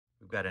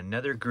Got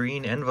another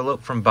green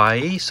envelope from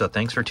Bai, so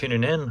thanks for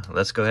tuning in.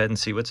 Let's go ahead and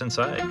see what's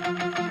inside.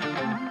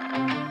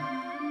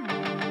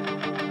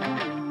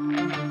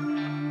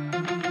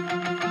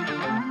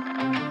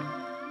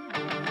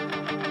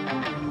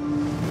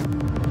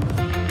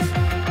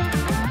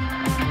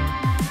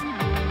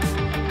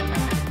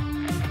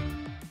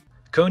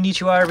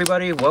 Konnichiwa,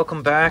 everybody.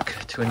 Welcome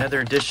back to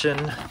another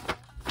edition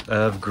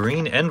of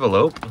Green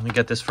Envelope. We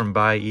got this from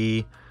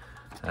Bai.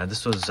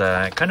 This was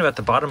kind of at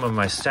the bottom of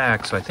my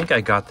stack, so I think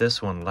I got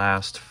this one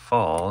last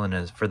fall. And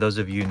as for those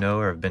of you who know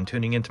or have been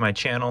tuning into my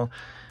channel,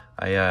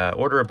 I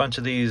order a bunch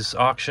of these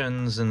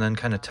auctions and then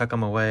kind of tuck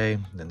them away.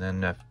 And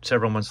then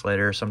several months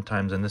later,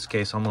 sometimes in this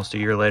case almost a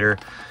year later,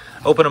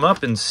 open them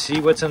up and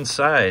see what's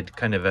inside.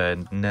 Kind of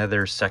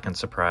another second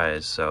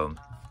surprise. So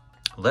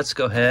let's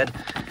go ahead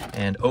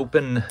and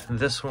open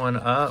this one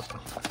up.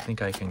 I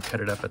think I can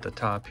cut it up at the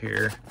top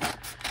here.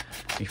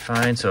 Be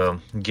fine. So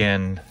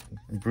again,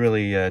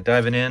 really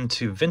diving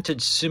into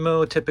vintage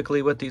Sumo.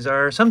 Typically what these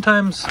are,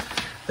 sometimes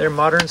they're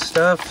modern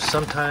stuff,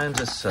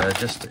 sometimes it's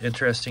just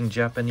interesting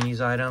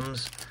Japanese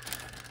items.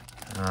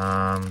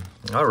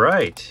 All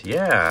right,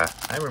 yeah,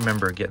 I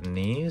remember getting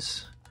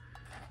these.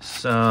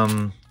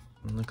 Some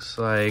looks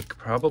like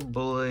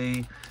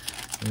probably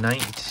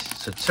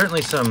so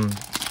certainly some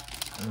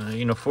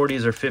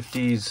 40s or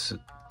 50s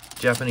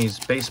Japanese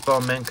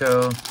baseball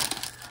Menko.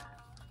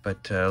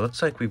 But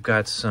looks like we've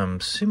got some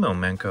Sumo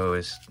Menko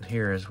is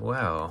here as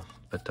well.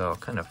 But I'll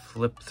kind of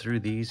flip through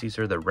these. These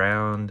are the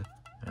round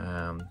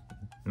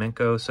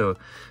Menko. So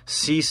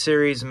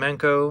C-Series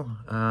Menko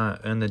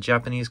and the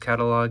Japanese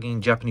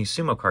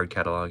Sumo card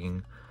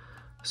cataloging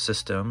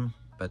system.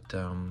 But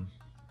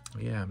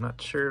yeah, I'm not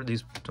sure.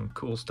 These some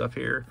cool stuff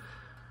here.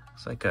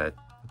 Looks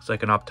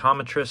like an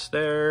optometrist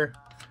there.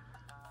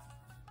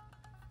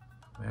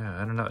 Yeah,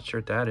 I'm not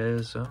sure what that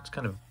is. So it's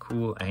kind of a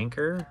cool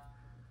anchor.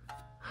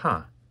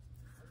 Huh.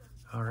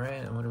 All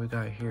right, and what do we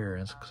got here?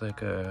 This looks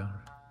like a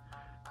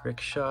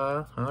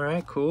rickshaw. All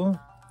right, cool.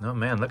 Oh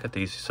man, look at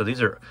these. So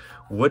these are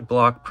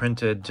woodblock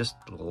printed. Just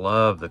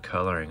love the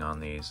coloring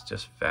on these.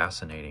 Just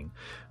fascinating.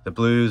 The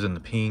blues and the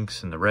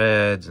pinks and the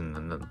reds and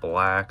then the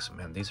blacks.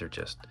 Man, these are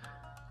just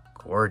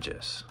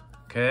gorgeous.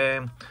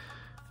 Okay,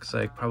 looks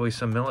like probably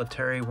some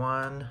military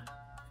one.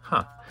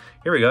 Huh,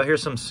 here we go.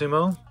 Here's some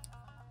Sumo.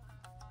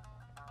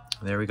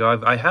 There we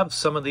go. I have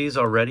some of these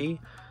already.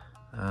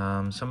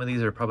 Some of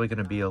these are probably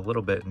going to be a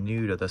little bit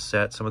new to the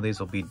set. Some of these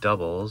will be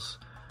doubles.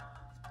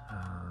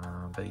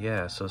 But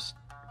yeah, so it's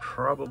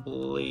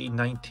probably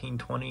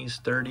 1920s,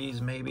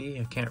 30s maybe.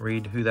 I can't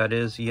read who that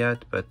is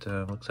yet, but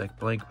looks like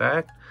blank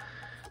back.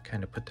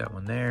 Kind of put that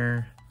one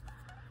there.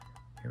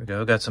 Here we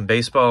go. Got some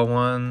baseball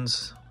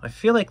ones. I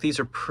feel like these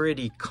are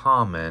pretty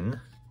common.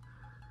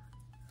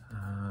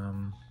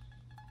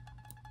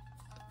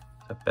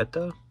 Is that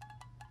Beto?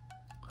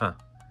 Huh.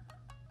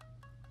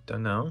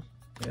 Don't know.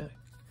 Yeah.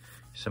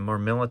 Some more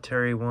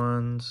military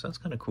ones. That's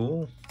kind of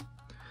cool.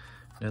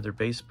 Another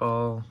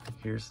baseball.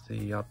 Here's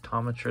the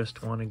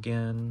optometrist one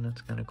again.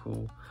 That's kind of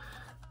cool.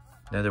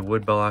 Another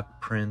woodblock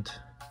print.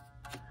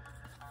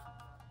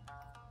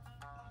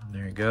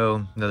 There you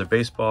go. Another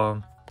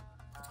baseball.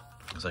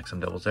 Looks like some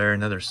doubles there.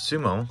 Another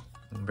Sumo.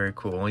 Very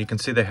cool. Well, you can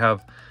see they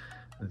have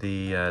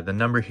the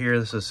number here.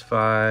 This is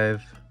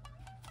 5.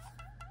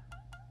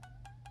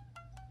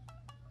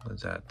 What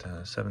is that?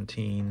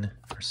 17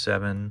 or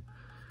 7.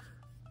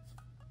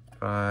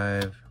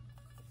 5. There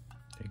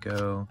you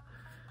go.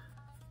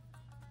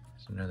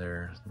 There's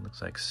another, looks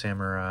like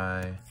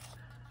samurai,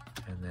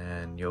 and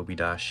then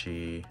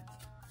yobidashi,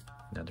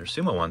 another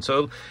Sumo one.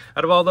 So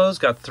out of all those,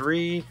 got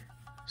 3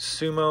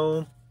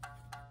 Sumo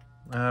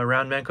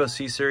round Menko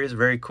C-Series.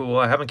 Very cool.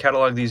 I haven't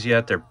cataloged these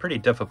yet. They're pretty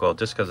difficult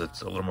just because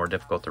it's a little more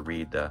difficult to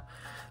read the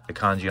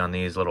kanji on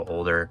these, a little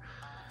older.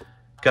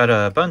 Got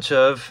a bunch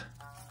of,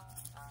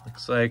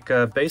 looks like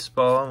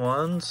baseball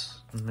ones.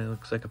 And it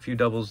looks like a few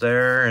doubles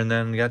there, and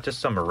then we got just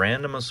some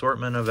random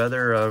assortment of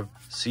other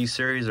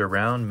C-Series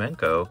around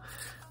Menko.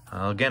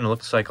 Again, it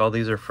looks like all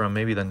these are from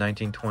maybe the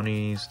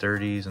 1920s,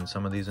 30s, and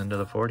some of these into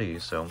the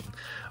 40s. So,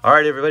 all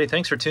right, everybody,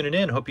 thanks for tuning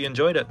in. Hope you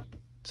enjoyed it.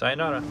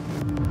 Sayonara.